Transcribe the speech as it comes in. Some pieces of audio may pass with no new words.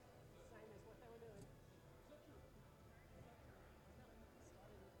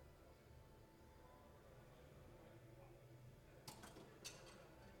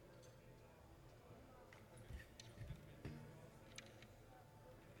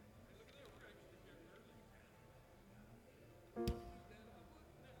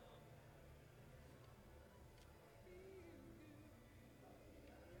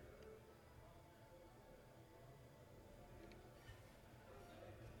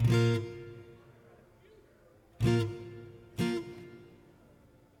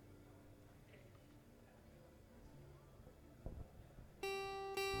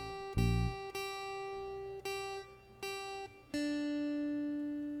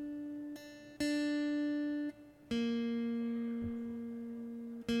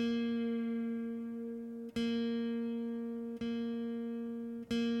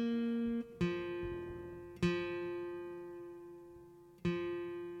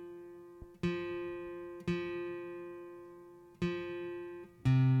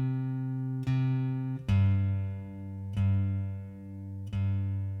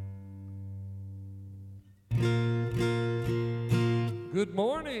Good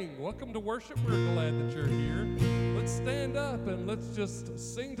morning. Welcome to worship. We're glad that you're here. Let's stand up and let's just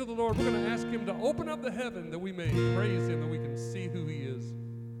sing to the Lord. We're going to ask Him to open up the heaven that we may praise Him, that we can see who He is.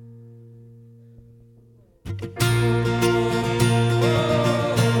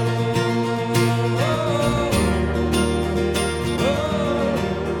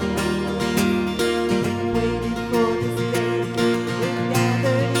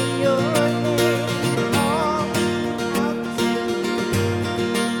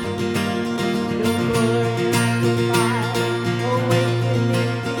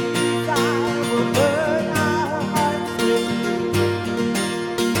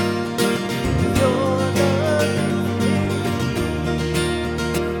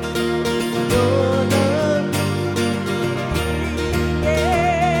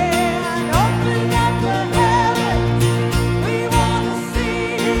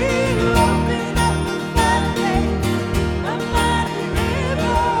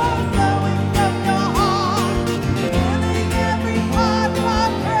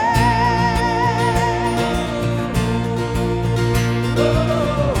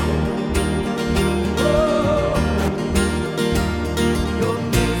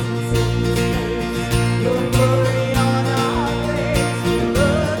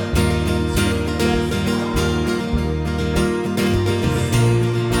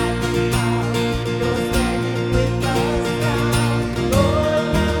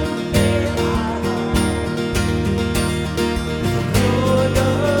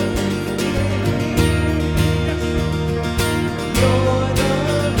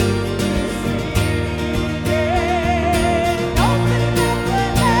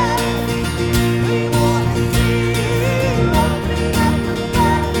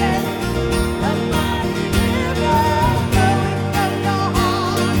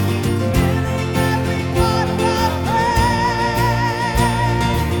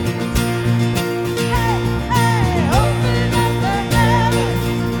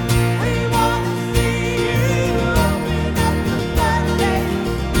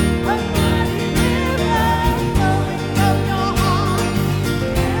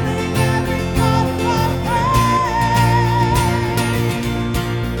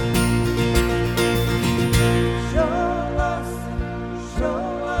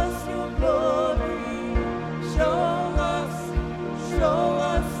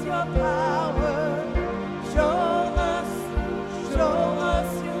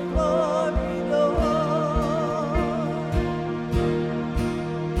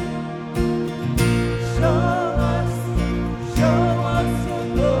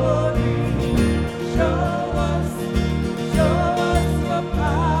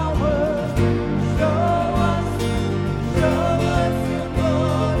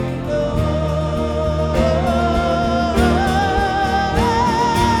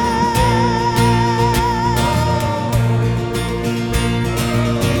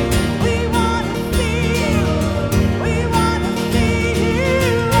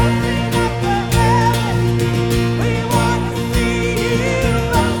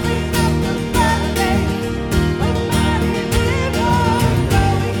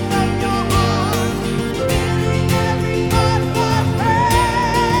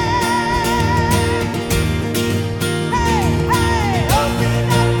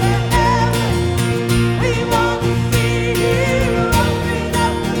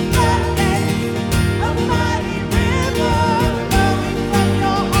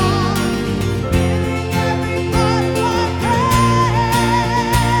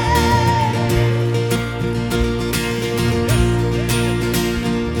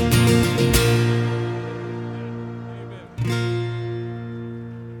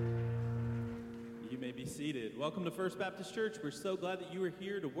 First Baptist Church. We're so glad that you are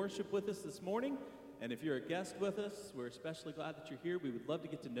here to worship with us this morning. And if you're a guest with us, we're especially glad that you're here. We would love to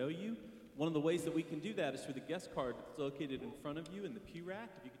get to know you. One of the ways that we can do that is through the guest card that's located in front of you in the pew rack.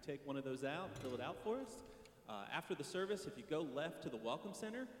 If you could take one of those out and fill it out for us. After the service, if you go left to the Welcome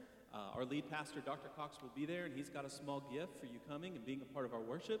Center, our lead pastor, Dr. Cox, will be there, and he's got a small gift for you coming and being a part of our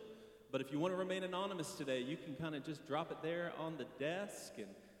worship. But if you want to remain anonymous today, you can kind of just drop it there on the desk and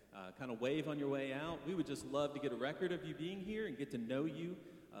kind of wave on your way out. We would just love to get a record of you being here and get to know you.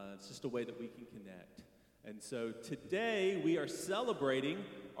 It's just a way that we can connect. And so today we are celebrating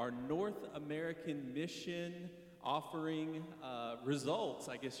our North American mission offering results,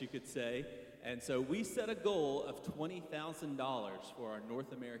 I guess you could say. And so we set a goal of $20,000 for our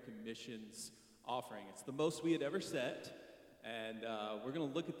North American missions offering. It's the most we had ever set. And we're going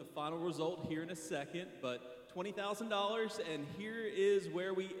to look at the final result here in a second, but $20,000, and here is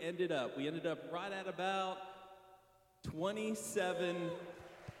where we ended up. We ended up right at about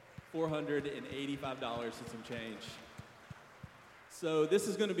 $27,485 and some change. So this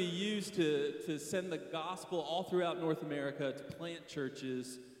is going to be used to send the gospel all throughout North America, to plant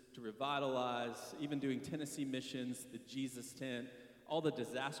churches, to revitalize, even doing Tennessee missions, the Jesus Tent, all the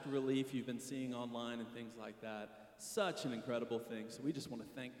disaster relief you've been seeing online and things like that. Such an incredible thing. So we just want to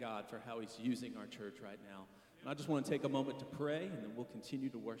thank God for how he's using our church right now. And I just want to take a moment to pray, and then we'll continue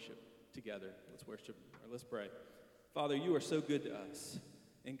to worship together. Let's pray. Father, you are so good to us.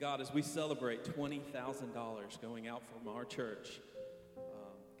 And God, as we celebrate $20,000 going out from our church,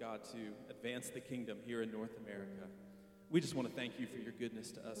 God, to advance the kingdom here in North America, we just want to thank you for your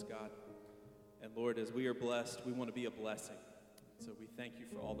goodness to us, God. And Lord, as we are blessed, we want to be a blessing. So we thank you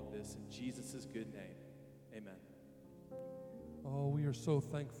for all of this in Jesus' good name. Amen. Oh, we are so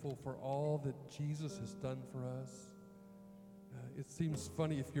thankful for all that Jesus has done for us. It seems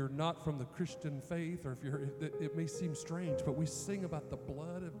funny if you're not from the Christian faith, or if it may seem strange, but we sing about the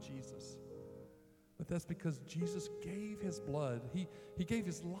blood of Jesus. But that's because Jesus gave his blood. He gave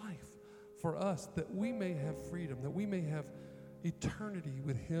his life for us, that we may have freedom, that we may have eternity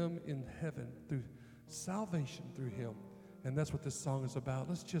with him in heaven through salvation through him. And that's what this song is about.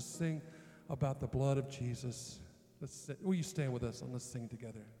 Let's just sing about the blood of Jesus. Will you stand with us and let's sing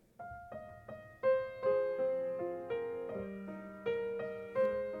together?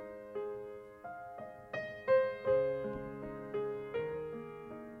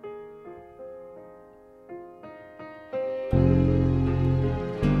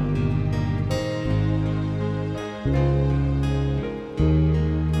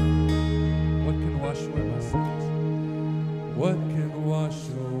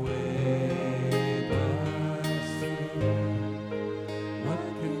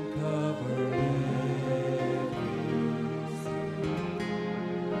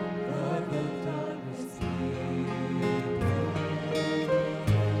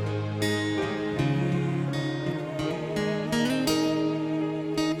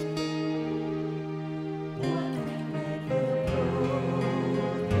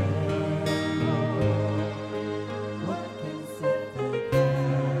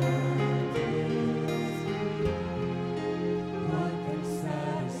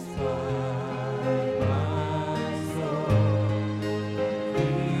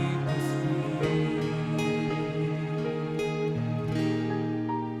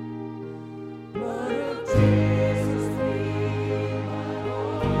 Jesus.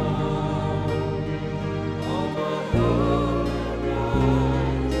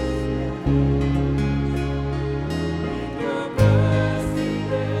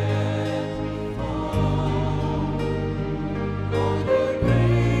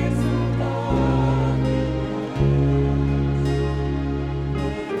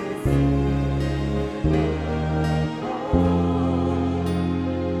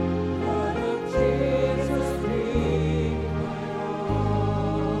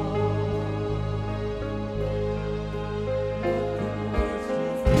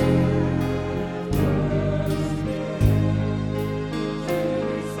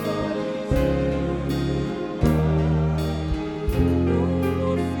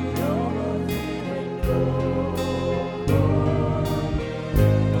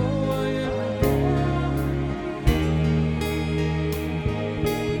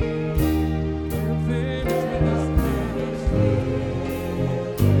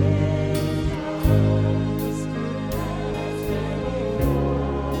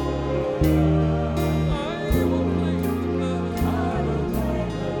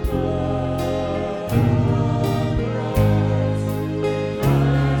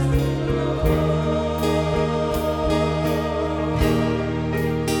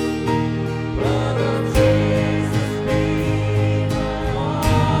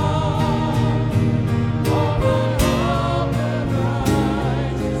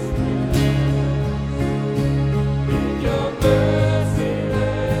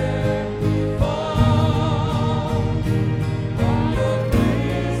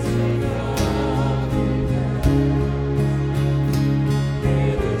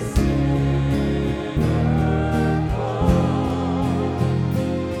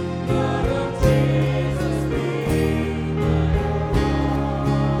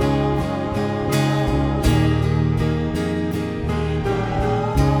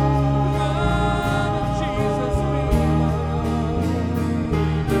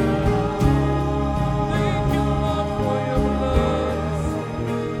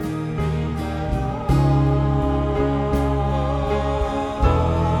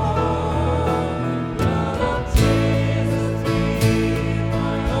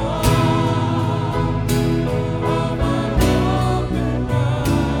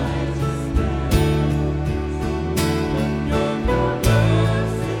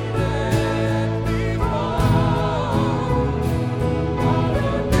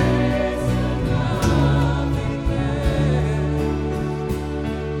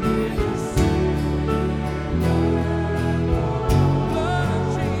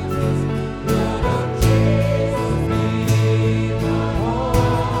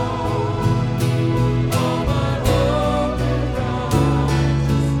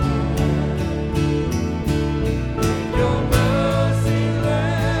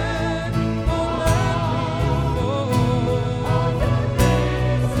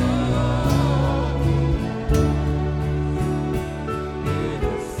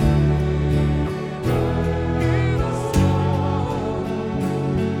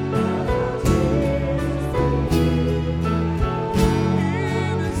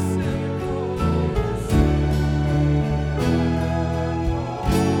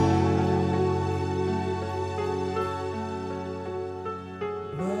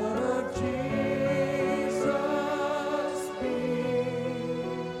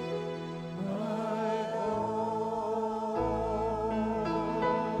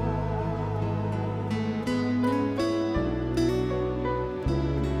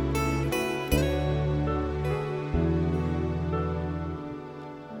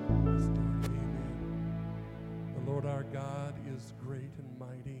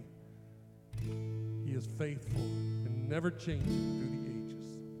 is faithful and never changing through the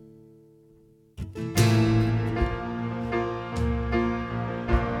ages.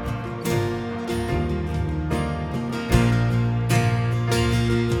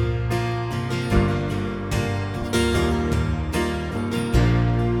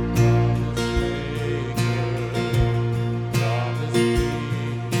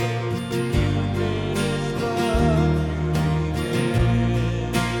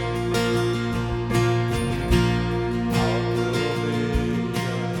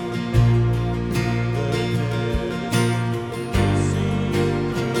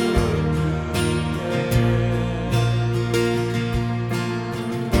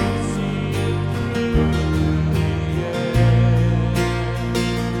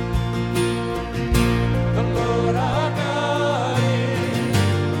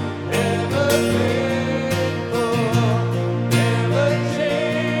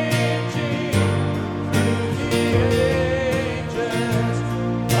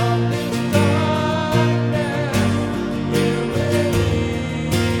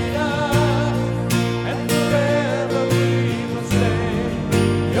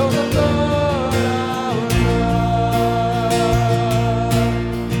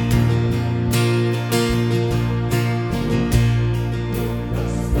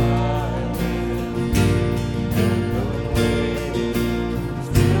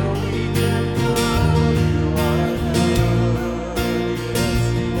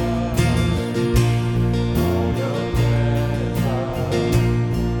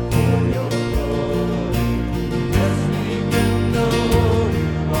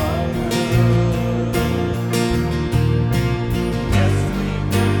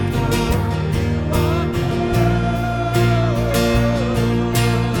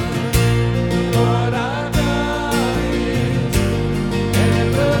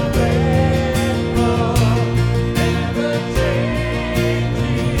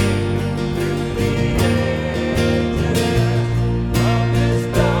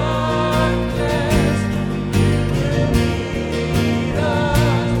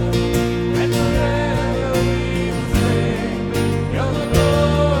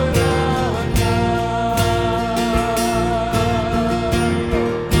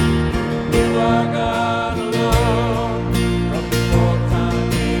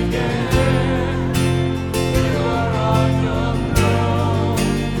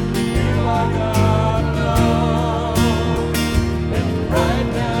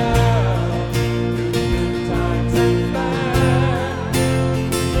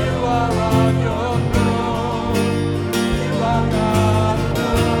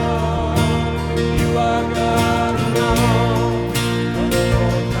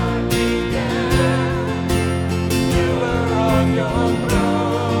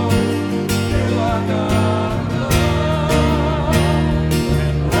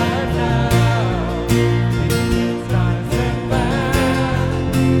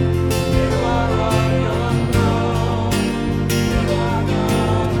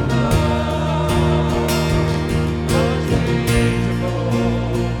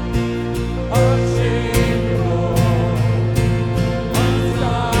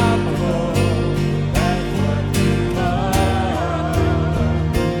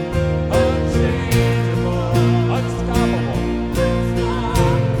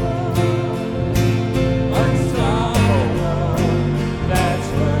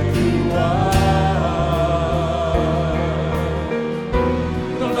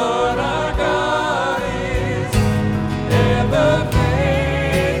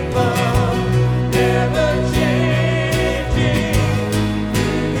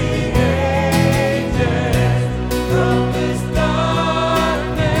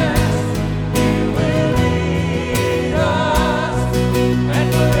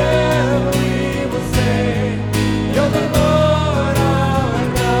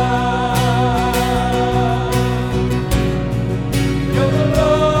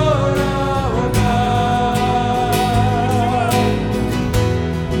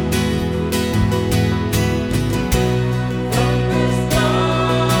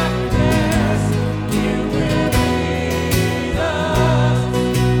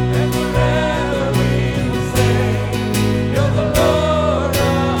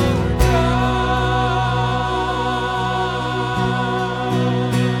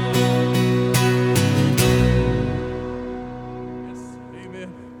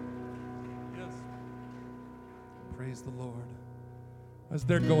 Praise the Lord. As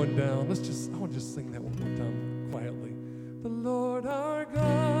they're going down, I want to just sing that one more time quietly. The Lord our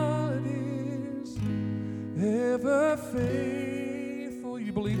God is ever faithful.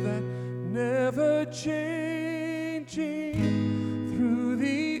 You believe that? never changing through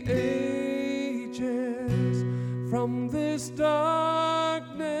the ages. From this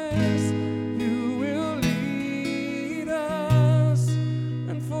darkness you will lead us,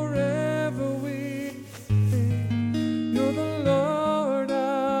 and forever we sing, you're the Lord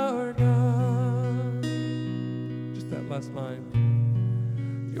our God. Just that last line.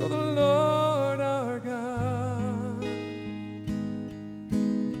 You're the Lord our God.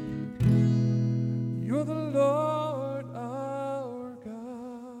 You're the Lord our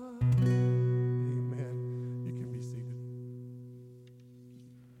God. Amen. You can be seated.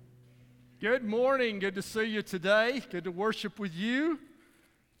 Good morning. Good to see you today. Good to worship with you.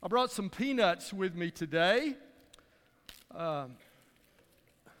 I brought some peanuts with me today.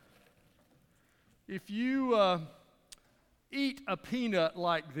 If you eat a peanut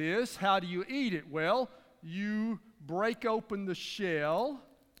like this, how do you eat it? Well, you break open the shell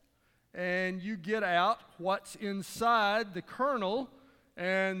and you get out what's inside the kernel,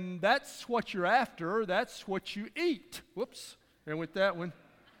 and that's what you're after. That's what you eat. Whoops. And with that one,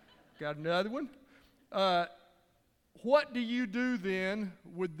 got another one. What do you do then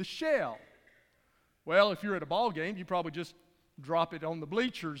with the shell? Well, if you're at a ball game, you probably just drop it on the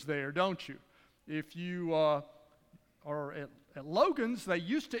bleachers there, don't you? If you or at Logan's, they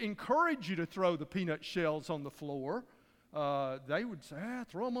used to encourage you to throw the peanut shells on the floor. They would say,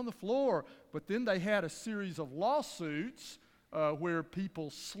 throw them on the floor. But then they had a series of lawsuits where people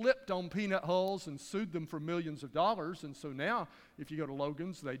slipped on peanut hulls and sued them for millions of dollars. And so now, if you go to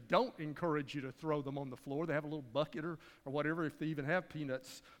Logan's, they don't encourage you to throw them on the floor. They have a little bucket or whatever, if they even have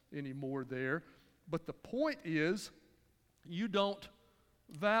peanuts anymore there. But the point is, you don't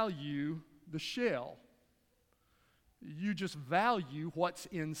value the shell. You just value what's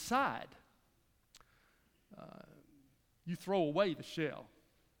inside. You throw away the shell.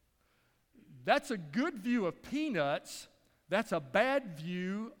 That's a good view of peanuts. That's a bad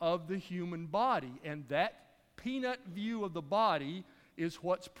view of the human body. And that peanut view of the body is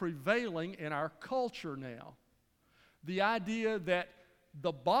what's prevailing in our culture now. The idea that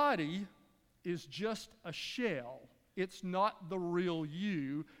the body is just a shell. It's not the real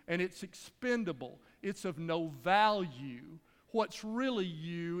you, and it's expendable. It's of no value. What's really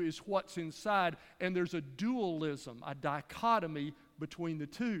you is what's inside, and there's a dualism, a dichotomy between the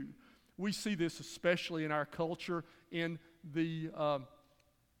two. We see this especially in our culture in the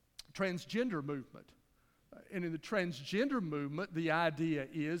transgender movement. And in the transgender movement, the idea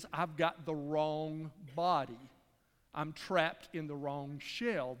is I've got the wrong body. I'm trapped in the wrong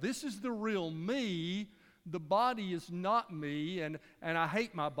shell. This is the real me. The body is not me, and I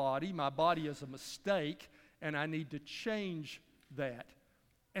hate my body. My body is a mistake, and I need to change that.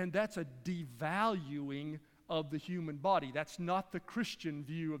 And that's a devaluing of the human body. That's not the Christian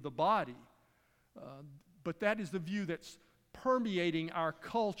view of the body. But that is the view that's permeating our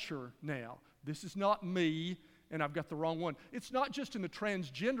culture now. This is not me, and I've got the wrong one. It's not just in the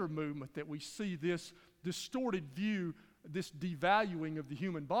transgender movement that we see this distorted view, this devaluing of the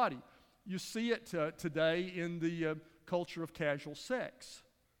human body. You see it today in the culture of casual sex,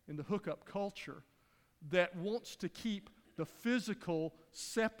 in the hookup culture, that wants to keep the physical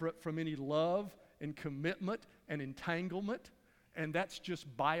separate from any love and commitment and entanglement, and that's just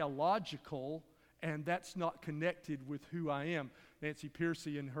biological, and that's not connected with who I am. Nancy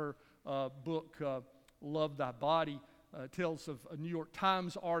Pearcey, in her book, Love Thy Body, tells of a New York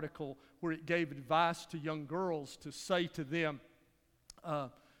Times article where it gave advice to young girls to say to them,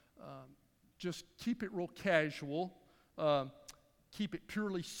 just keep it real casual, keep it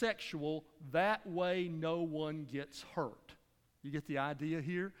purely sexual, that way no one gets hurt. You get the idea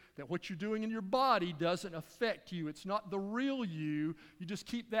here? That what you're doing in your body doesn't affect you. It's not the real you. You just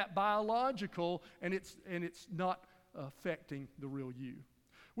keep that biological, and it's not affecting the real you.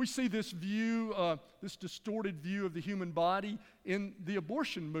 We see this view, this distorted view of the human body in the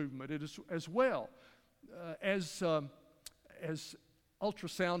abortion movement as well. As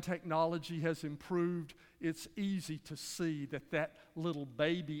ultrasound technology has improved, it's easy to see that little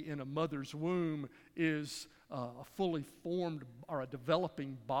baby in a mother's womb is a fully formed or a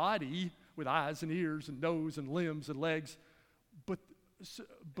developing body with eyes and ears and nose and limbs and legs.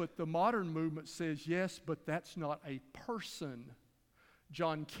 But the modern movement says, yes, but that's not a person.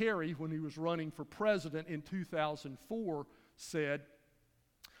 John Kerry, when he was running for president in 2004, said,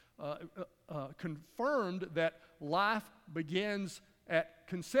 confirmed that life begins at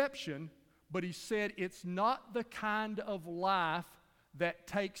conception, but he said it's not the kind of life that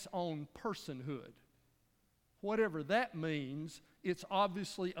takes on personhood. Whatever that means, it's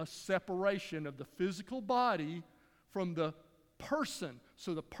obviously a separation of the physical body from the person.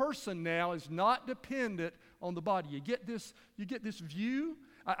 So the person now is not dependent on the body. You get this view.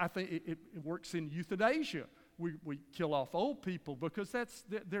 I think it works in euthanasia. We kill off old people because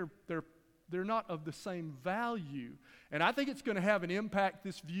they're not of the same value. And I think it's going to have an impact,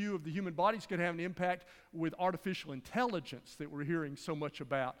 this view of the human body is going to have an impact with artificial intelligence that we're hearing so much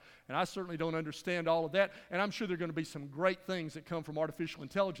about. And I certainly don't understand all of that. And I'm sure there are going to be some great things that come from artificial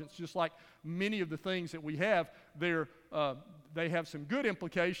intelligence, just like many of the things that we have. They have some good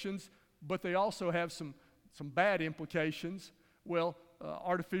implications, but they also have some bad implications. Well,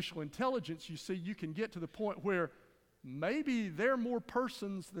 artificial intelligence, you see, you can get to the point where maybe they're more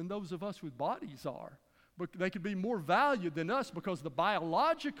persons than those of us with bodies are. But they could be more valued than us because the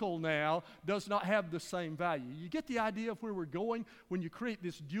biological now does not have the same value. You get the idea of where we're going when you create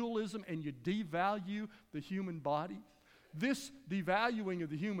this dualism and you devalue the human body? This devaluing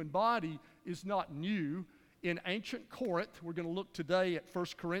of the human body is not new. In ancient Corinth, we're going to look today at 1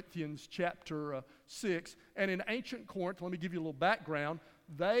 Corinthians chapter 6. And in ancient Corinth, let me give you a little background.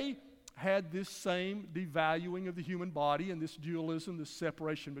 They had this same devaluing of the human body and this dualism, this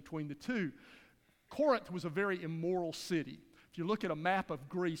separation between the two. Corinth was a very immoral city. If you look at a map of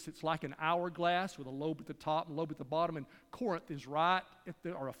Greece, it's like an hourglass with a lobe at the top and a lobe at the bottom, and Corinth is right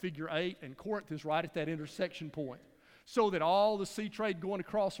or a figure 8, and Corinth is right at that intersection point. So that all the sea trade going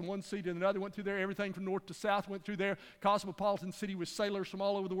across from one sea to another went through there. Everything from north to south went through there. Cosmopolitan city with sailors from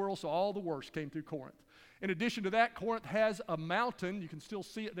all over the world, so all the worst came through Corinth. In addition to that, Corinth has a mountain, you can still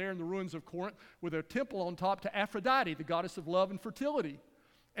see it there in the ruins of Corinth, with a temple on top to Aphrodite, the goddess of love and fertility.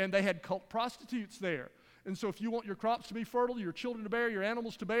 And they had cult prostitutes there. And so if you want your crops to be fertile, your children to bear, your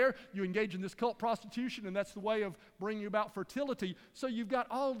animals to bear, you engage in this cult prostitution, and that's the way of bringing about fertility. So you've got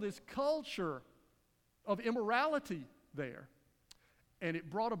all this culture of immorality there. And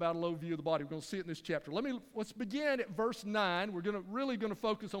it brought about a low view of the body. We're going to see it in this chapter. Let's begin at verse 9. We're really going to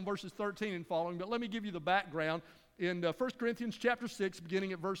focus on verses 13 and following, but let me give you the background in 1 Corinthians chapter 6,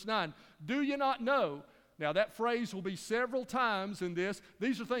 beginning at verse 9. Do you not know? Now that phrase will be several times in this.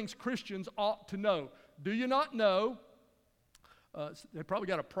 These are things Christians ought to know. Do you not know? They probably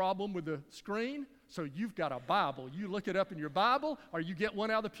got a problem with the screen. So you've got a Bible. You look it up in your Bible, or you get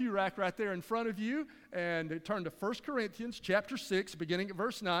one out of the pew rack right there in front of you, and turn to 1 Corinthians chapter 6, beginning at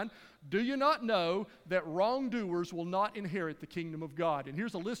verse 9. Do you not know that wrongdoers will not inherit the kingdom of God? And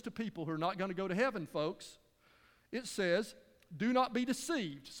here's a list of people who are not going to go to heaven, folks. It says, do not be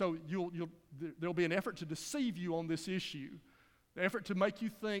deceived. So there'll be an effort to deceive you on this issue. The effort to make you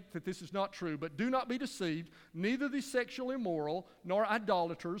think that this is not true. But do not be deceived, neither the sexually immoral, nor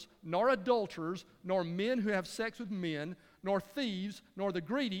idolaters, nor adulterers, nor men who have sex with men, nor thieves, nor the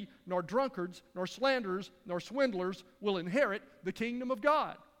greedy, nor drunkards, nor slanderers, nor swindlers will inherit the kingdom of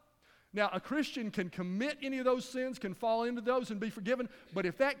God. Now, a Christian can commit any of those sins, can fall into those and be forgiven, but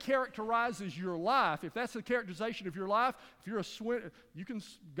if that characterizes your life, if that's the characterization of your life, if you're a swindler, you can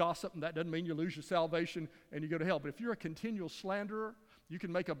gossip, and that doesn't mean you lose your salvation and you go to hell. But if you're a continual slanderer, you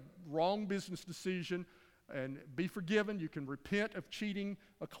can make a wrong business decision and be forgiven. You can repent of cheating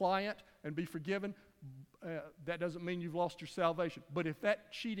a client and be forgiven. That doesn't mean you've lost your salvation. But if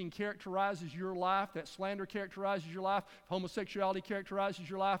that cheating characterizes your life, that slander characterizes your life, if homosexuality characterizes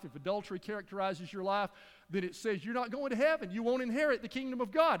your life, if adultery characterizes your life, then it says you're not going to heaven. You won't inherit the kingdom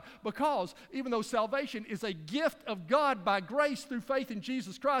of God. Because even though salvation is a gift of God by grace through faith in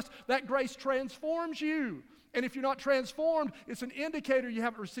Jesus Christ, that grace transforms you. And if you're not transformed, it's an indicator you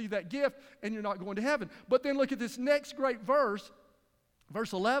haven't received that gift and you're not going to heaven. But then look at this next great verse,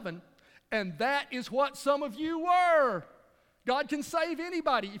 verse 11. And that is what some of you were. God can save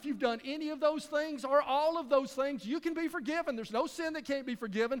anybody. If you've done any of those things or all of those things, you can be forgiven. There's no sin that can't be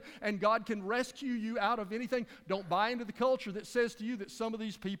forgiven, and God can rescue you out of anything. Don't buy into the culture that says to you that some of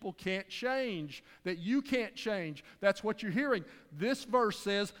these people can't change, that you can't change. That's what you're hearing. This verse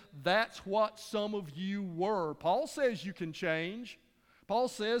says that's what some of you were. Paul says you can change. Paul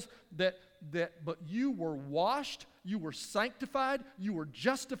says that but you were washed, you were sanctified, you were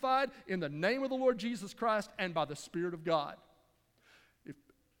justified in the name of the Lord Jesus Christ and by the Spirit of God.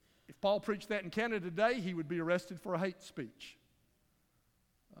 If Paul preached that in Canada today, he would be arrested for a hate speech.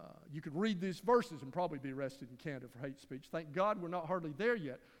 You could read these verses and probably be arrested in Canada for hate speech. Thank God we're not hardly there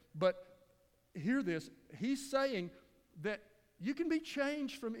yet. But hear this. He's saying that you can be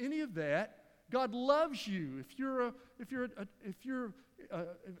changed from any of that. God loves you. If you're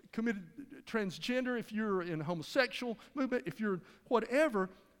committed transgender, if you're in homosexual movement, if you're whatever,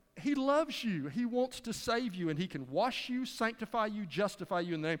 He loves you. He wants to save you, and He can wash you, sanctify you, justify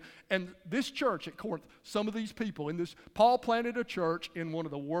you in the name. And this church at Corinth, some of these people in this, Paul planted a church in one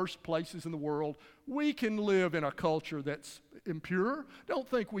of the worst places in the world. We can live in a culture that's impure. Don't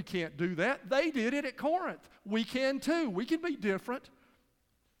think we can't do that. They did it at Corinth. We can too. We can be different.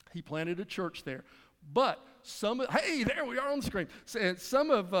 He planted a church there. But hey, there we are on the screen. And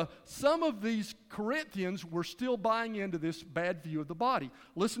some of these Corinthians were still buying into this bad view of the body.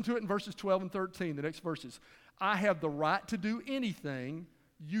 Listen to it in verses 12 and 13, the next verses. I have the right to do anything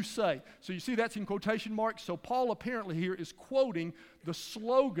you say. So you see that's in quotation marks. So Paul apparently here is quoting the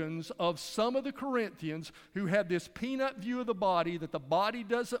slogans of some of the Corinthians who had this peanut view of the body, that the body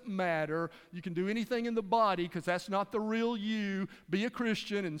doesn't matter. You can do anything in the body because that's not the real you. Be a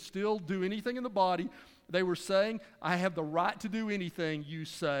Christian and still do anything in the body. They were saying, I have the right to do anything you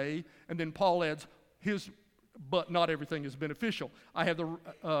say. And then Paul adds, but not everything is beneficial. I have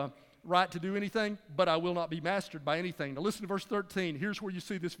the right to do anything, but I will not be mastered by anything. Now listen to verse 13. Here's where you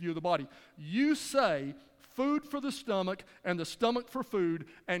see this view of the body. You say food for the stomach and the stomach for food,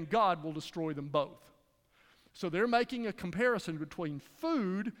 and God will destroy them both. So they're making a comparison between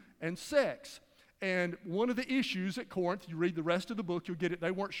food and sex. And one of the issues at Corinth, you read the rest of the book, you'll get it, they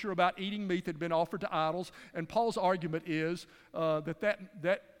weren't sure about eating meat that had been offered to idols. And Paul's argument is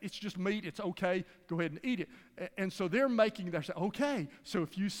that it's just meat, it's okay, go ahead and eat it. And so they're saying, okay, so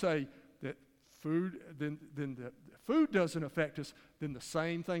if you say that food, then the food doesn't affect us, then the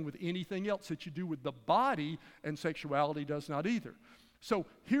same thing with anything else that you do with the body, and sexuality does not either. So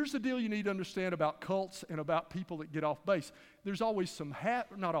here's the deal you need to understand about cults and about people that get off base. There's always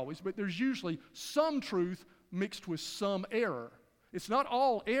not always, but there's usually some truth mixed with some error. It's not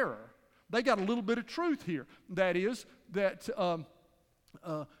all error. They got a little bit of truth here. That is that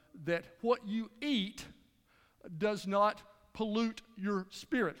what you eat does not pollute your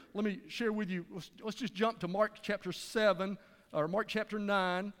spirit. Let me share with you. Let's just jump to Mark chapter 7 or Mark chapter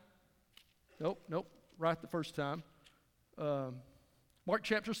 9. Nope, right the first time. Mark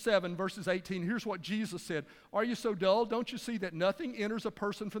chapter 7, verses 18, here's what Jesus said. Are you so dull? Don't you see that nothing enters a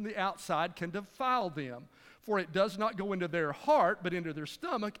person from the outside can defile them? For it does not go into their heart, but into their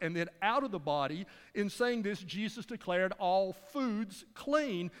stomach, and then out of the body. In saying this, Jesus declared all foods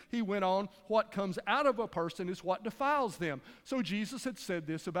clean. He went on, what comes out of a person is what defiles them. So Jesus had said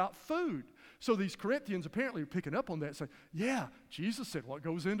this about food. So these Corinthians apparently are picking up on that and saying, yeah, Jesus said what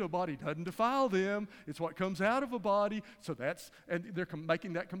goes into a body doesn't defile them. It's what comes out of a body. So and they're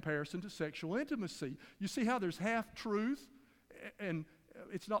making that comparison to sexual intimacy. You see how there's half-truth? And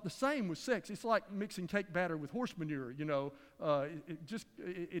it's not the same with sex. It's like mixing cake batter with horse manure, you know. The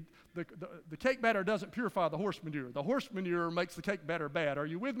cake batter doesn't purify the horse manure. The horse manure makes the cake batter bad. Are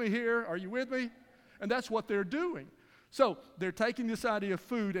you with me here? Are you with me? And that's what they're doing. So they're taking this idea of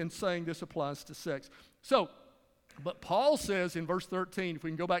food and saying this applies to sex. But Paul says in verse 13, if we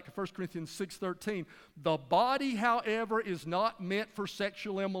can go back to 1 Corinthians 6:13, the body, however, is not meant for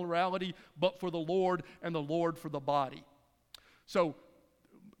sexual immorality, but for the Lord, and the Lord for the body. So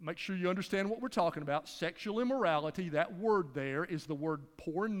make sure you understand what we're talking about. Sexual immorality, that word there is the word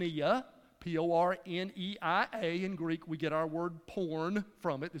porneia, P-O-R-N-E-I-A. In Greek, we get our word porn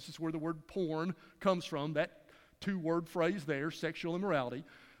from it. This is where the word porn comes from, that two-word phrase there, sexual immorality.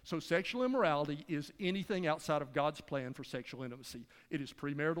 So sexual immorality is anything outside of God's plan for sexual intimacy. It is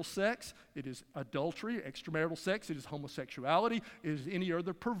premarital sex, it is adultery, extramarital sex, it is homosexuality, it is any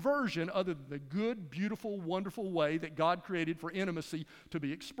other perversion other than the good, beautiful, wonderful way that God created for intimacy to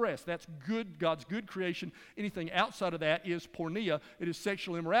be expressed. That's good, God's good creation. Anything outside of that is porneia, it is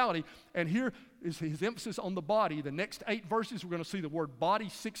sexual immorality. And here is his emphasis on the body. The next 8 verses, we're going to see the word body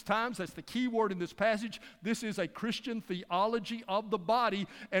 6 times. That's the key word in this passage. This is a Christian theology of the body.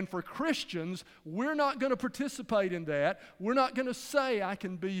 And for Christians, we're not going to participate in that. We're not going to say I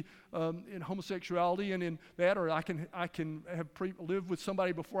can be in homosexuality and in that, or I can have live with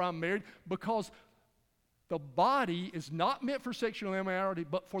somebody before I'm married, because the body is not meant for sexual immorality,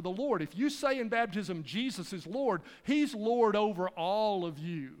 but for the Lord. If you say in baptism, Jesus is Lord, He's Lord over all of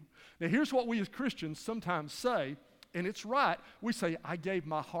you. Now, here's what we as Christians sometimes say, and it's right. We say, I gave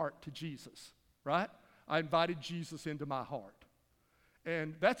my heart to Jesus, right? I invited Jesus into my heart.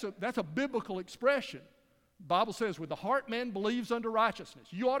 And that's a biblical expression. The Bible says, with the heart man believes unto righteousness.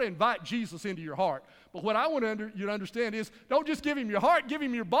 You ought to invite Jesus into your heart. But what I want you to understand is, don't just give Him your heart, give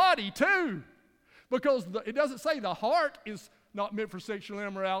Him your body too. Because it doesn't say the heart is not meant for sexual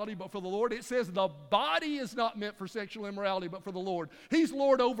immorality, but for the Lord. It says the body is not meant for sexual immorality, but for the Lord. He's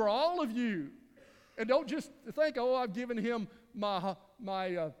Lord over all of you. And don't just think, oh, I've given Him my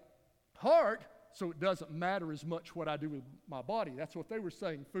heart, so it doesn't matter as much what I do with my body. That's what they were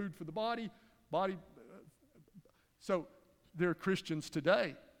saying, food for the body. So there are Christians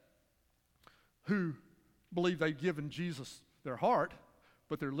today who believe they've given Jesus their heart,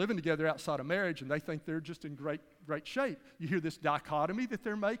 but they're living together outside of marriage and they think they're just in great shape. You hear this dichotomy that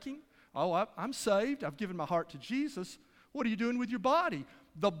they're making? Oh, I'm saved. I've given my heart to Jesus. What are you doing with your body?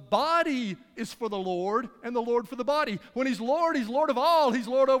 The body is for the Lord and the Lord for the body. When He's Lord of all. He's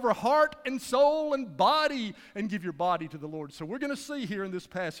Lord over heart and soul and body, and give your body to the Lord. So we're going to see here in this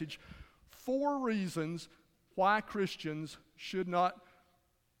passage 4 reasons why Christians should not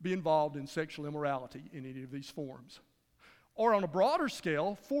be involved in sexual immorality in any of these forms. Or on a broader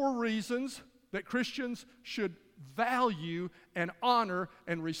scale, 4 reasons that Christians should value and honor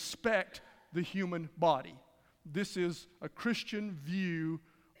and respect the human body. This is a Christian view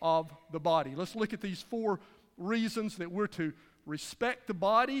of the body. Let's look at these 4 reasons that we're to respect the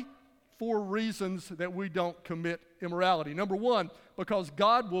body, 4 reasons that we don't commit immorality. Number 1, because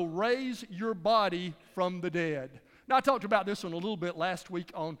God will raise your body from the dead. Now, I talked about this one a little bit last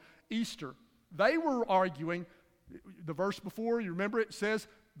week on Easter. They were arguing, the verse before, you remember it says,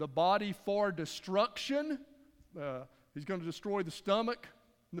 the body for destruction. He's going to destroy the stomach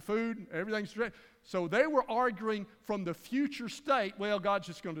and the food, everything's. So they were arguing from the future state, well, God's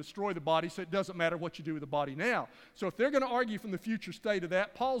just going to destroy the body, so it doesn't matter what you do with the body now. So if they're going to argue from the future state of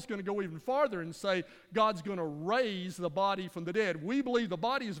that, Paul's going to go even farther and say God's going to raise the body from the dead. We believe the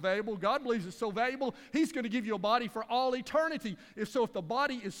body is valuable. God believes it's so valuable, He's going to give you a body for all eternity. If the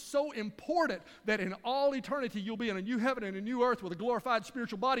body is so important that in all eternity you'll be in a new heaven and a new earth with a glorified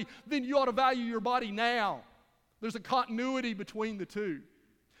spiritual body, then you ought to value your body now. There's a continuity between the two.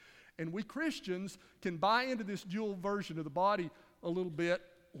 And we Christians can buy into this dual version of the body a little bit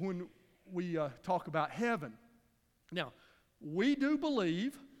when we talk about heaven. Now, we do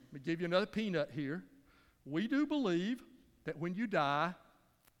believe, let me give you another peanut here, we do believe that when you die,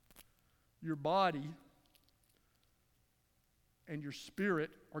 your body and your spirit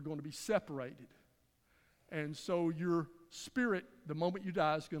are going to be separated. And so your spirit, the moment you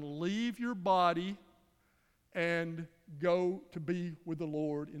die, is going to leave your body and go to be with the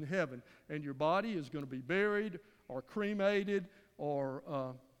Lord in heaven. And your body is going to be buried or cremated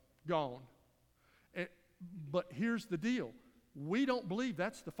or gone. But here's the deal. We don't believe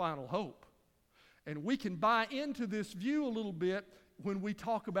that's the final hope. And we can buy into this view a little bit when we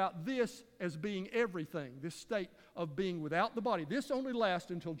talk about this as being everything, this state of being without the body. This only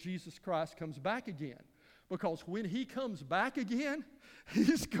lasts until Jesus Christ comes back again. Because when He comes back again,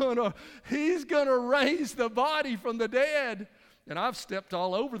 He's gonna raise the body from the dead. And I've stepped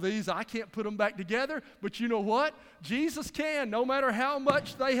all over these. I can't put them back together. But you know what? Jesus can. No matter how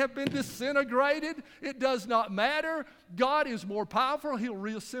much they have been disintegrated, it does not matter. God is more powerful. He'll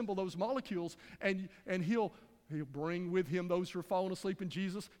reassemble those molecules, and He'll bring with Him those who are falling asleep in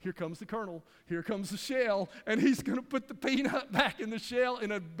Jesus. Here comes the kernel. Here comes the shell. And He's going to put the peanut back in the shell,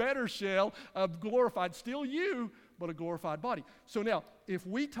 in a better shell, of glorified, still you, but a glorified body. So now, if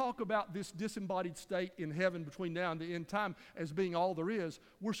we talk about this disembodied state in heaven between now and the end time as being all there is,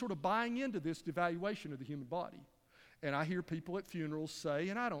 we're sort of buying into this devaluation of the human body. And I hear people at funerals say,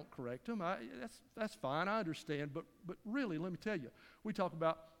 and I don't correct them, that's fine, I understand, but really, let me tell you, we talk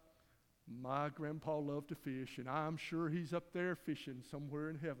about my grandpa loved to fish, and I'm sure he's up there fishing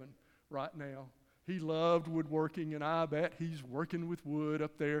somewhere in heaven right now. He loved woodworking, and I bet he's working with wood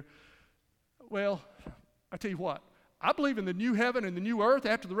up there. Well, I tell you what, I believe in the new heaven and the new earth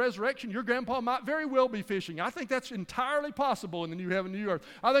after the resurrection. Your grandpa might very well be fishing. I think that's entirely possible in the new heaven and new earth.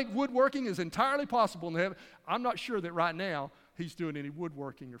 I think woodworking is entirely possible in the heaven. I'm not sure that right now he's doing any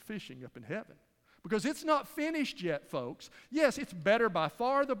woodworking or fishing up in heaven. Because it's not finished yet, folks. Yes, it's better by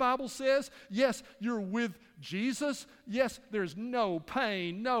far, the Bible says. Yes, you're with Jesus. Yes, there's no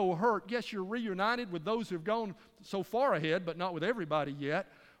pain, no hurt. Yes, you're reunited with those who have gone so far ahead, but not with everybody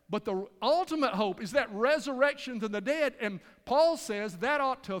yet. But the ultimate hope is that resurrection from the dead, and Paul says that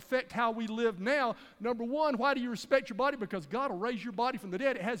ought to affect how we live now. Number 1, why do you respect your body? Because God will raise your body from the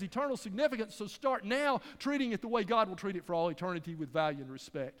dead. It has eternal significance, so start now treating it the way God will treat it for all eternity, with value and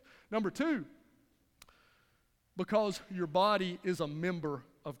respect. Number 2, because your body is a member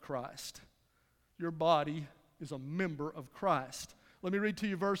of Christ. Your body is a member of Christ. Let me read to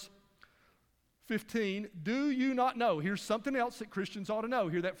you verse 15. Do you not know? Here's something else that Christians ought to know.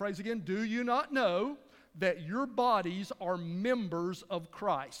 Hear that phrase again. Do you not know that your bodies are members of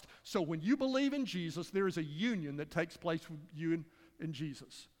Christ? So when you believe in Jesus, there is a union that takes place with you and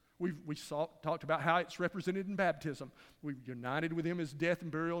Jesus. We talked about how it's represented in baptism. We're united with Him in His death and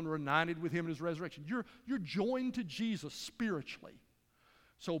burial, and we're united with Him in His resurrection. You're joined to Jesus spiritually.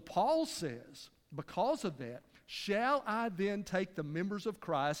 So Paul says, because of that, shall I then take the members of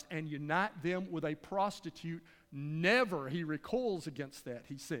Christ and unite them with a prostitute? Never. He recoils against that,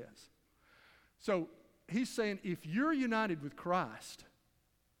 he says. So he's saying, if you're united with Christ,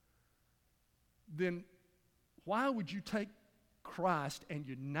 then why would you take Christ and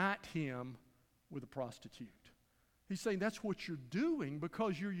unite him with a prostitute? He's saying that's what you're doing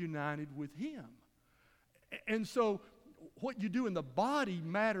because you're united with him. And so what you do in the body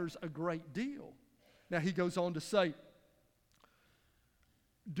matters a great deal. Now he goes on to say,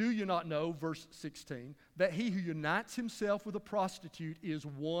 do you not know, verse 16, that he who unites himself with a prostitute is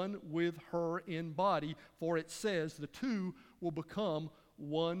one with her in body? For it says the two will become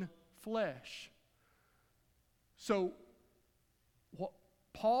one flesh. So what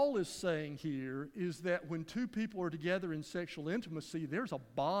Paul is saying here is that when two people are together in sexual intimacy, there's a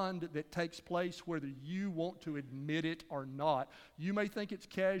bond that takes place whether you want to admit it or not. You may think it's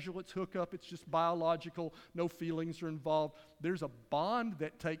casual, it's hookup, it's just biological, no feelings are involved. There's a bond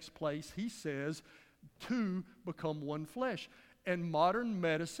that takes place, he says, two become one flesh. And modern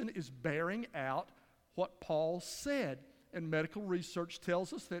medicine is bearing out what Paul said. And medical research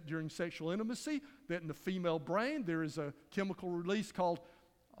tells us that during sexual intimacy, that in the female brain there is a chemical release called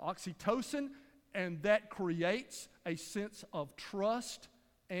oxytocin, and that creates a sense of trust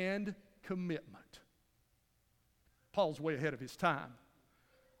and commitment. Paul's way ahead of his time.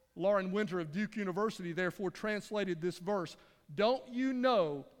 Lauren Winter of Duke University therefore translated this verse, don't you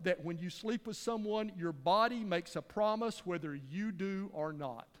know that when you sleep with someone, your body makes a promise whether you do or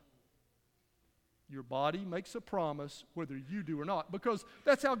not? Your body makes a promise whether you do or not, because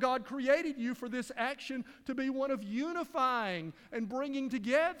that's how God created you, for this action to be one of unifying and bringing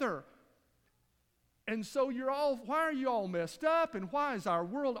together. And so why are you all messed up, and why is our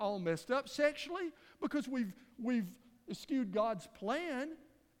world all messed up sexually? Because we've eschewed God's plan,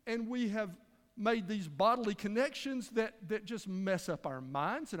 and we have made these bodily connections that just mess up our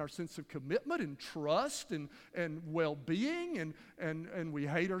minds and our sense of commitment and trust and well-being, and we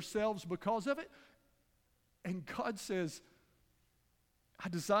hate ourselves because of it. And God says, I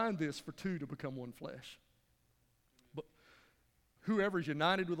designed this for two to become one flesh. But whoever is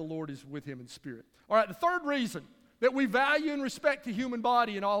united with the Lord is with him in spirit. All right, the third reason that we value and respect the human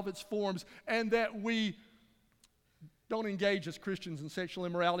body in all of its forms, and that we don't engage as Christians in sexual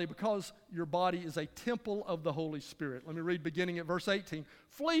immorality, because your body is a temple of the Holy Spirit. Let me read beginning at verse 18.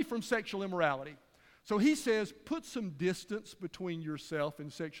 Flee from sexual immorality. So he says, put some distance between yourself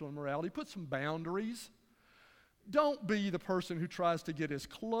and sexual immorality. Put some boundaries. Don't be the person who tries to get as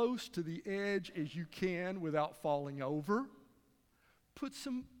close to the edge as you can without falling over. Put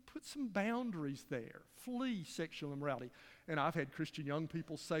some boundaries there. Flee sexual immorality. And I've had Christian young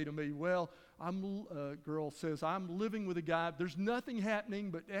people say to me, well, a girl says, I'm living with a guy. There's nothing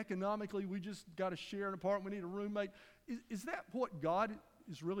happening, but economically we just got to share an apartment. We need a roommate. Is that what God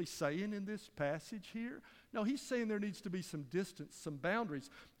is really saying in this passage here? No, he's saying there needs to be some distance, some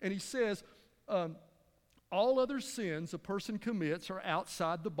boundaries. And he says, all other sins a person commits are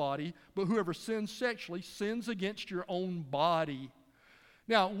outside the body, but whoever sins sexually sins against your own body.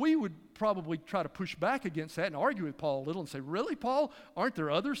 Now, we would probably try to push back against that and argue with Paul a little and say, really, Paul? Aren't there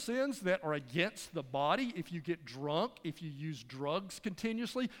other sins that are against the body? If you get drunk, if you use drugs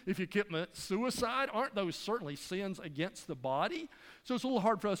continuously, if you commit suicide, aren't those certainly sins against the body? So it's a little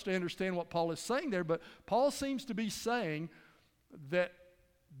hard for us to understand what Paul is saying there, but Paul seems to be saying that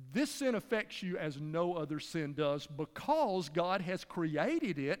this sin affects you as no other sin does, because God has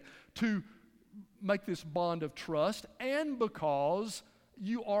created it to make this bond of trust, and because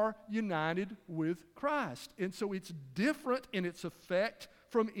you are united with Christ. And so it's different in its effect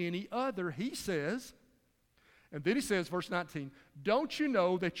from any other, he says. And then he says, verse 19, don't you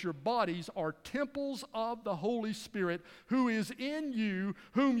know that your bodies are temples of the Holy Spirit who is in you,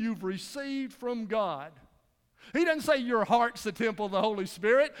 whom you've received from God? He doesn't say your heart's the temple of the Holy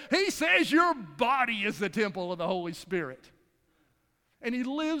Spirit. He says your body is the temple of the Holy Spirit. And he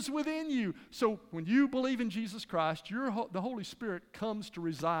lives within you. So when you believe in Jesus Christ, the Holy Spirit comes to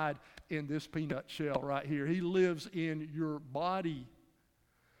reside in this peanut shell right here. He lives in your body.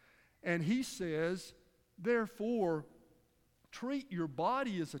 And he says, therefore, treat your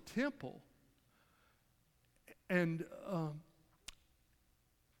body as a temple. And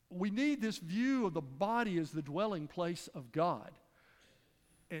we need this view of the body as the dwelling place of God.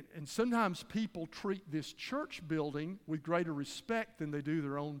 And sometimes people treat this church building with greater respect than they do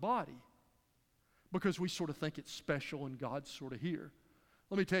their own body, because we sort of think it's special and God's sort of here.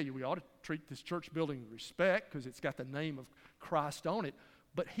 Let me tell you, we ought to treat this church building with respect because it's got the name of Christ on it,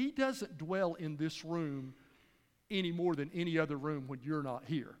 but he doesn't dwell in this room any more than any other room when you're not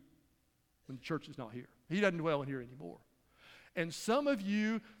here, when the church is not here. He doesn't dwell in here anymore. And some of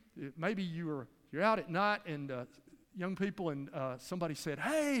you, maybe you're out at night and young people, and somebody said,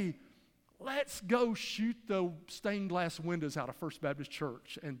 hey, let's go shoot the stained glass windows out of First Baptist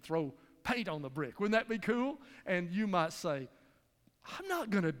Church and throw paint on the brick. Wouldn't that be cool? And you might say, I'm not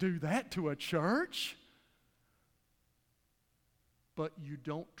going to do that to a church. But you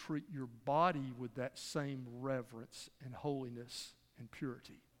don't treat your body with that same reverence and holiness and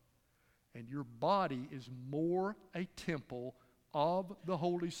purity. And your body is more a temple of the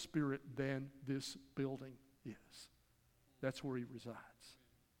Holy Spirit than this building is. That's where he resides.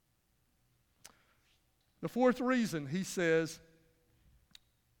 The fourth reason, he says,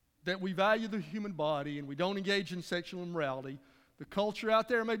 that we value the human body and we don't engage in sexual immorality. The culture out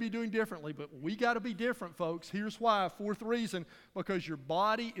there may be doing differently, but we got to be different, folks. Here's why. Fourth reason, because your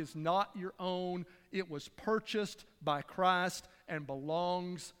body is not your own. It was purchased by Christ and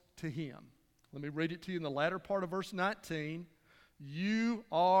belongs to him. Let me read it to you in the latter part of verse 19. You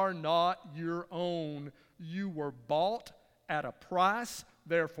are not your own. You were bought at a price.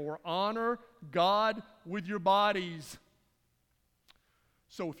 Therefore, honor God with your bodies.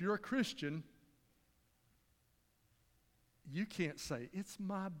 So if you're a Christian, you can't say, it's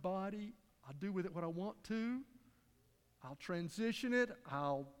my body. I'll do with it what I want to. I'll transition it.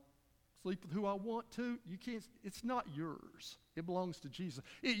 I'll sleep with who I want to. You can't. It's not yours. It belongs to Jesus.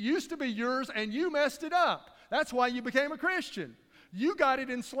 It used to be yours and you messed it up. That's why you became a Christian. You got it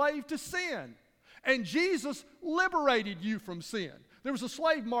enslaved to sin. And Jesus liberated you from sin. There was a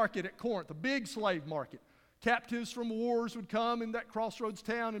slave market at Corinth, a big slave market. Captives from wars would come in that crossroads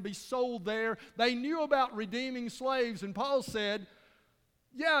town and be sold there. They knew about redeeming slaves, and Paul said,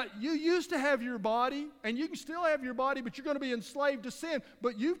 yeah, you used to have your body, and you can still have your body, but you're going to be enslaved to sin.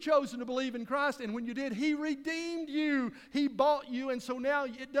 But you've chosen to believe in Christ, and when you did, he redeemed you. He bought you, and so now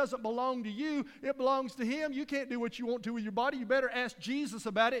it doesn't belong to you. It belongs to him. You can't do what you want to with your body. You better ask Jesus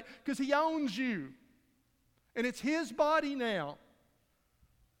about it because he owns you. And it's his body now.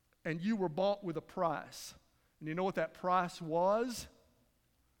 And you were bought with a price. And you know what that price was?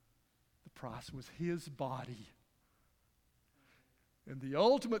 The price was his body. And the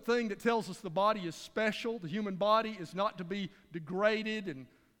ultimate thing that tells us the body is special, the human body is not to be degraded and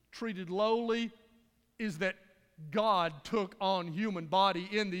treated lowly, is that God took on human body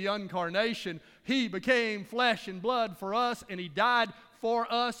in the incarnation. He became flesh and blood for us, and he died for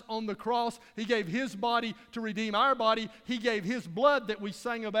us on the cross. He gave his body to redeem our body. He gave his blood that we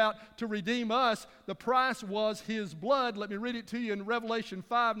sang about to redeem us. The price was his blood. Let me read it to you in Revelation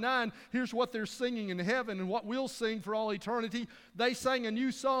 5:9. Here's what they're singing in heaven and what we'll sing for all eternity. They sang a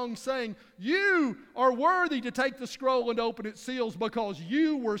new song saying, you are worthy to take the scroll and open its seals because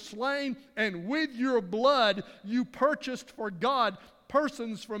you were slain, and with your blood you purchased for God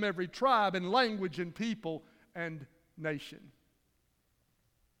persons from every tribe and language and people and nation.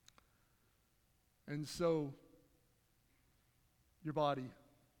 And so, your body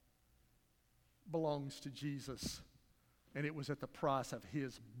belongs to Jesus. And it was at the price of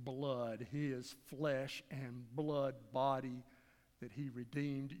his blood, his flesh and blood body that he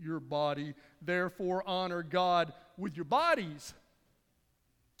redeemed your body. Therefore, honor God with your bodies.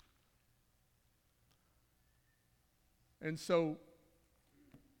 And so,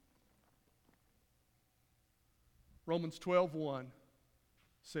 Romans 12:1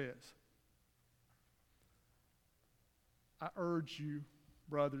 says, I urge you,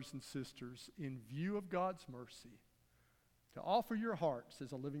 brothers and sisters, in view of God's mercy, to offer your hearts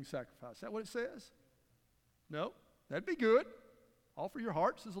as a living sacrifice. Is that what it says? No, that'd be good. Offer your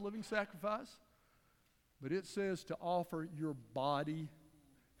hearts as a living sacrifice. But it says to offer your body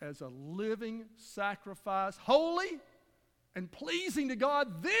as a living sacrifice, holy and pleasing to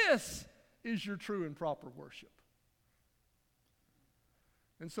God. This is your true and proper worship.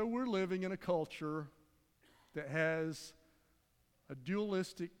 And so we're living in a culture that has a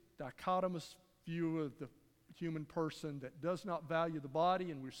dualistic, dichotomous view of the human person that does not value the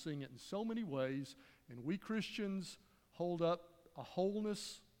body, and we're seeing it in so many ways. And we Christians hold up a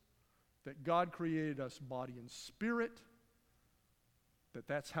wholeness that God created us body and spirit,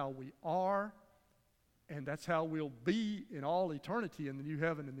 that's how we are, and that's how we'll be in all eternity in the new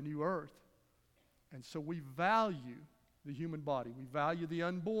heaven and the new earth. And so we value the human body. We value the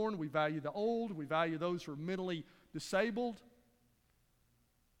unborn, we value the old, we value those who are mentally disabled.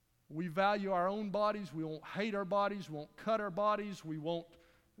 We value our own bodies. We won't hate our bodies. We won't cut our bodies. We won't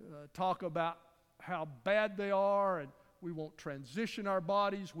talk about how bad they are, and we won't transition our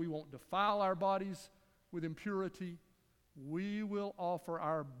bodies. We won't defile our bodies with impurity. We will offer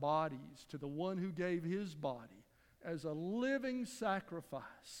our bodies to the one who gave his body as a living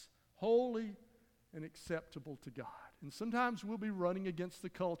sacrifice, holy and acceptable to God. And sometimes we'll be running against the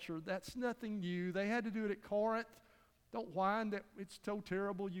culture. That's nothing new. They had to do it at Corinth. Don't whine that it's so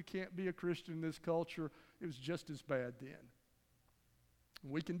terrible you can't be a Christian in this culture. It was just as bad then.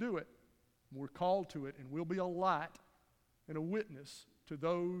 We can do it. We're called to it, and we'll be a light and a witness to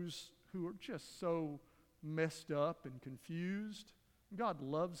those who are just so messed up and confused. God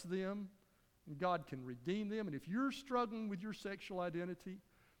loves them, and God can redeem them. And if you're struggling with your sexual identity,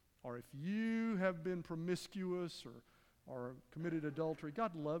 or if you have been promiscuous or committed adultery,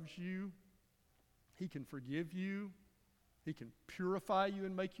 God loves you. He can forgive you. He can purify you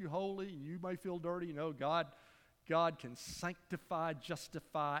and make you holy. You may feel dirty. You know, God can sanctify,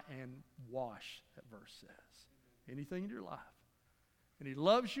 justify, and wash, that verse says. Anything in your life. And He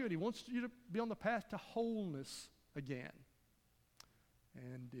loves you, and He wants you to be on the path to wholeness again.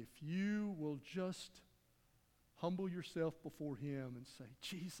 And if you will just humble yourself before Him and say,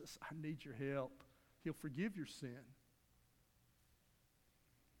 Jesus, I need your help, He'll forgive your sin.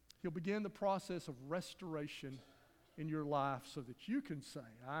 He'll begin the process of restoration in your life so that you can say,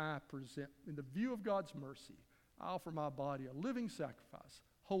 I present, in the view of God's mercy, I offer my body a living sacrifice,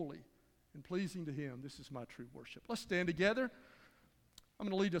 holy and pleasing to Him. This is my true worship. Let's stand together. I'm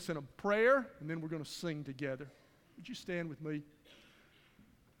going to lead us in a prayer, and then we're going to sing together. Would you stand with me?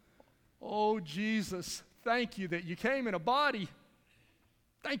 Oh, Jesus, thank you that you came in a body.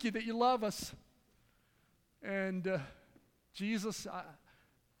 Thank you that you love us. And Jesus,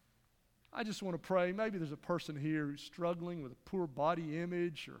 I just want to pray. Maybe there's a person here who's struggling with a poor body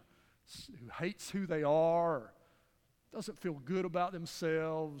image, or who hates who they are, or doesn't feel good about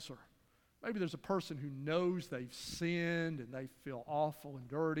themselves, or maybe there's a person who knows they've sinned and they feel awful and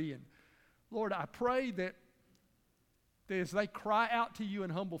dirty. And Lord, I pray that as they cry out to you in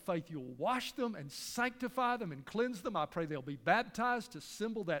humble faith, you'll wash them and sanctify them and cleanse them. I pray they'll be baptized to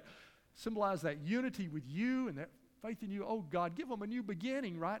symbolize that unity with you and that faith in you. Oh God, give them a new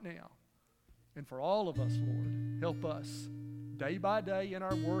beginning right now. And for all of us, Lord, help us day by day in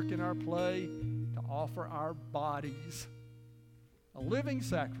our work, in our play, to offer our bodies a living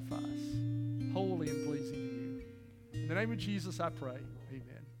sacrifice, holy and pleasing to you. In the name of Jesus, I pray.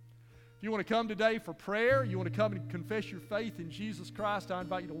 Amen. If you want to come today for prayer, you want to come and confess your faith in Jesus Christ, I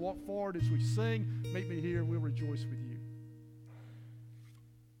invite you to walk forward as we sing. Meet me here. We'll rejoice with you.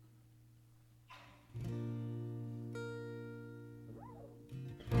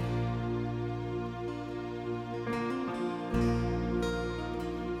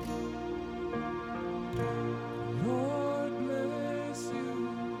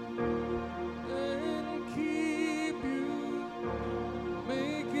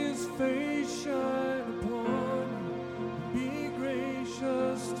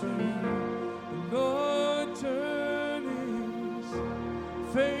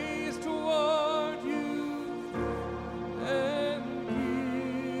 Face toward you and give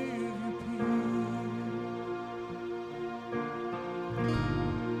you peace.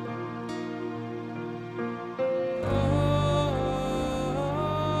 Amen.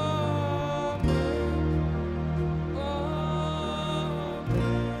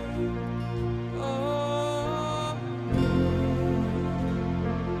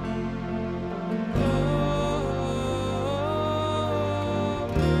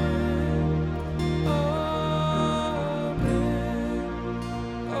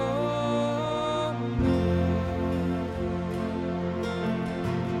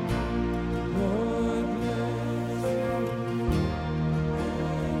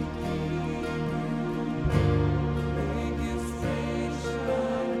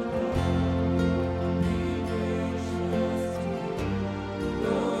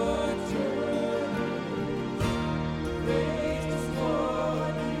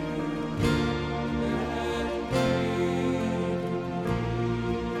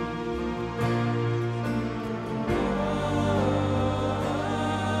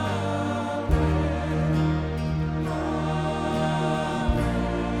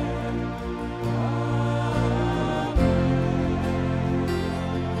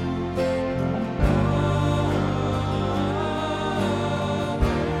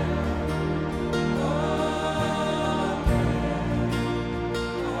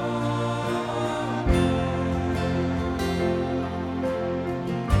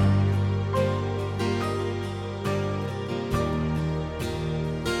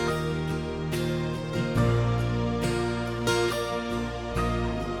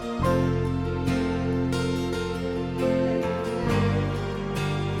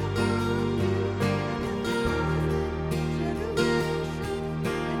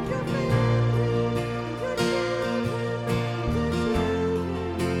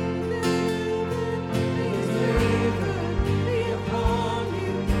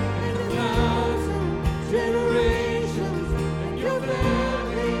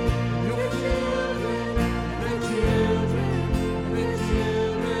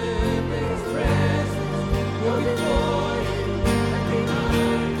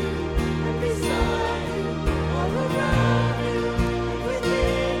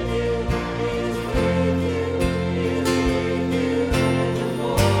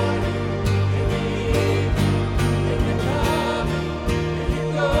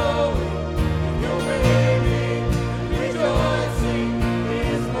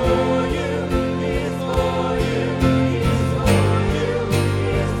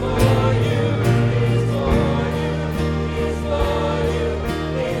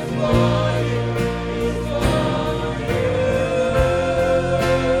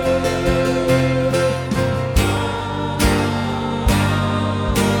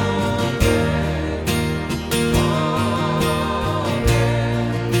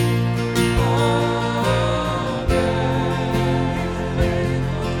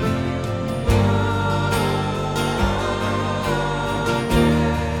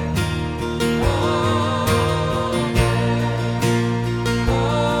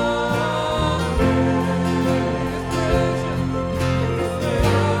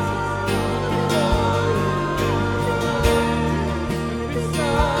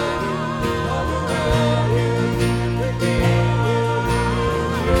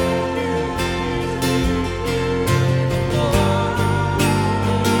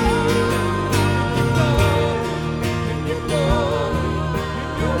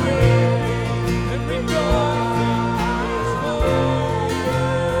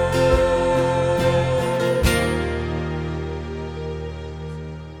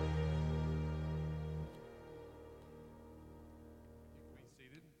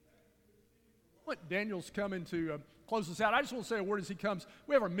 Daniel's coming to close us out. I just want to say a word as he comes.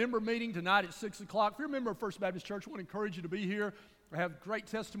 We have our member meeting tonight at 6 o'clock. If you're a member of First Baptist Church, I want to encourage you to be here. I have great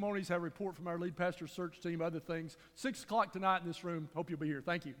testimonies, have a report from our lead pastor search team, other things. 6 o'clock tonight in this room. Hope you'll be here.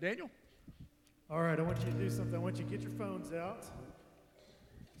 Thank you. Daniel? All right, I want you to do something. I want you to get your phones out,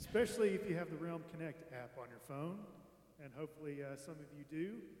 especially if you have the Realm Connect app on your phone, and hopefully some of you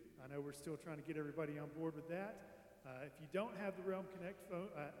do. I know we're still trying to get everybody on board with that. If you don't have the Realm Connect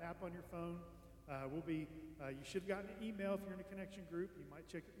app on your phone, you should have gotten an email if you're in a connection group. You might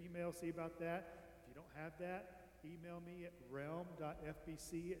check your email, see about that. If you don't have that, email me at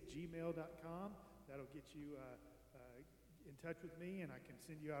realm.fbc@gmail.com. That'll get you in touch with me, and I can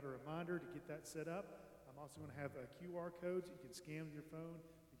send you out a reminder to get that set up. I'm also going to have QR codes that you can scan with your phone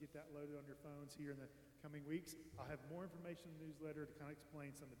to get that loaded on your phones here in the coming weeks. I'll have more information in the newsletter to kind of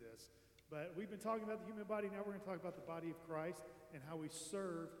explain some of this. But we've been talking about the human body. Now we're going to talk about the body of Christ and how we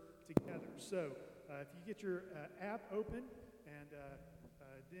serve together. So if you get your app open, and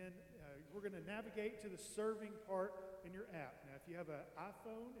then we're going to navigate to the serving part in your app. Now, if you have an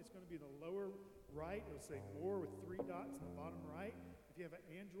iPhone, it's going to be the lower right. It'll say more with 3 dots in the bottom right. If you have an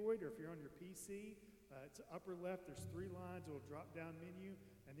Android, or if you're on your PC, it's upper left. There's 3 lines. It'll drop down menu,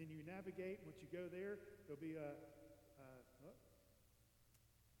 and then you navigate. Once you go there, there'll be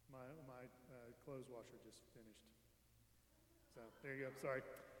my clothes washer just finished. So there you go. Sorry.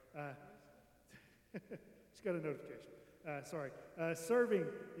 Just got a notification. Serving.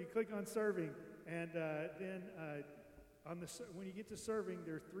 You click on serving, and then when you get to serving,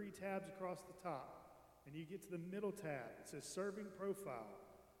 there are 3 tabs across the top, and you get to the middle tab. It says Serving Profile.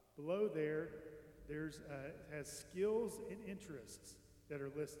 Below there, it has skills and interests that are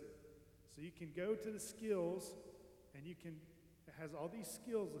listed. So you can go to the skills, and it has all these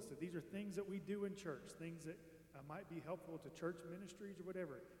skills listed. These are things that we do in church, things that might be helpful to church ministries or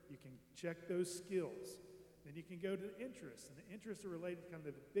whatever. You can check those skills. Then you can go to the interests, and the interests are related to kind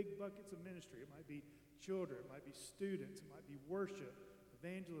of the big buckets of ministry. It might be children, it might be students, it might be worship,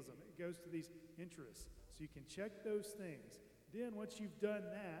 evangelism. It goes to these interests. So you can check those things. Then once you've done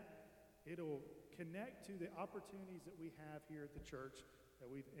that, it'll connect to the opportunities that we have here at the church that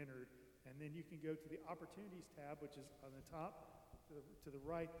we've entered. And then you can go to the Opportunities tab, which is on the top to the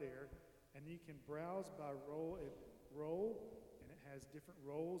right there. And then you can browse by role, and it has different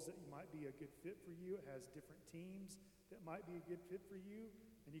roles that might be a good fit for you. It has different teams that might be a good fit for you.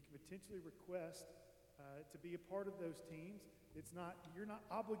 And you can potentially request to be a part of those teams. You're not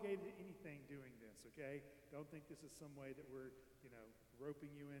obligated to anything doing this, okay? Don't think this is some way that we're,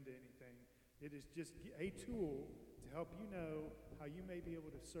 roping you into anything. It is just a tool to help you know how you may be able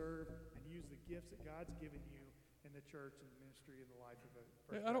to serve and use the gifts that God's given you in the church and the ministry and the life of a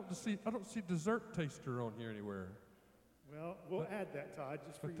person. I don't see dessert taster on here anywhere. Well, we'll add that, Todd,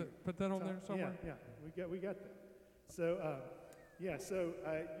 just for you. Put that on there somewhere. Yeah, we got that. So you've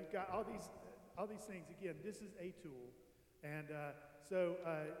got all these things. Again, this is a tool, and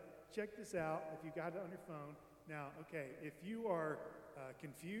check this out. If you got it on your phone now, okay. If you are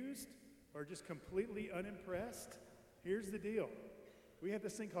confused or just completely unimpressed, here's the deal. We have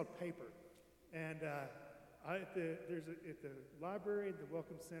this thing called paper, and at the library, at the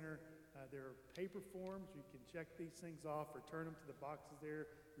Welcome Center, there are paper forms. You can check these things off, return them to the boxes there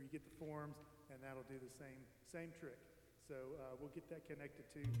where you get the forms, and that'll do the same trick. So we'll get that connected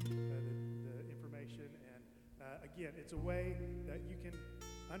to the information. And again, it's a way that you can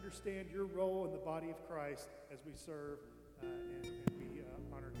understand your role in the body of Christ as we serve and we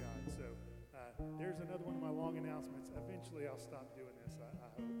honor God. So there's another one of my long announcements. Eventually, I'll stop doing this, I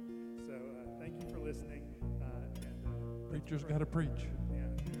hope. So thank you for listening. Preacher's got to preach. Yeah,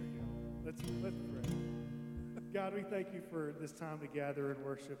 there you go. Let's pray. God, we thank you for this time to gather and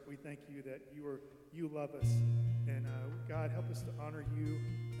worship. We thank you that you love us. And God, help us to honor you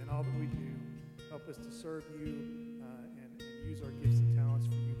in all that we do. Help us to serve you and use our gifts and talents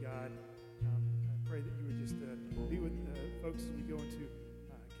for you, God. I pray that you would just be with folks as we go into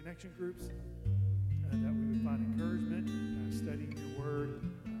connection groups, that we would find encouragement studying your word.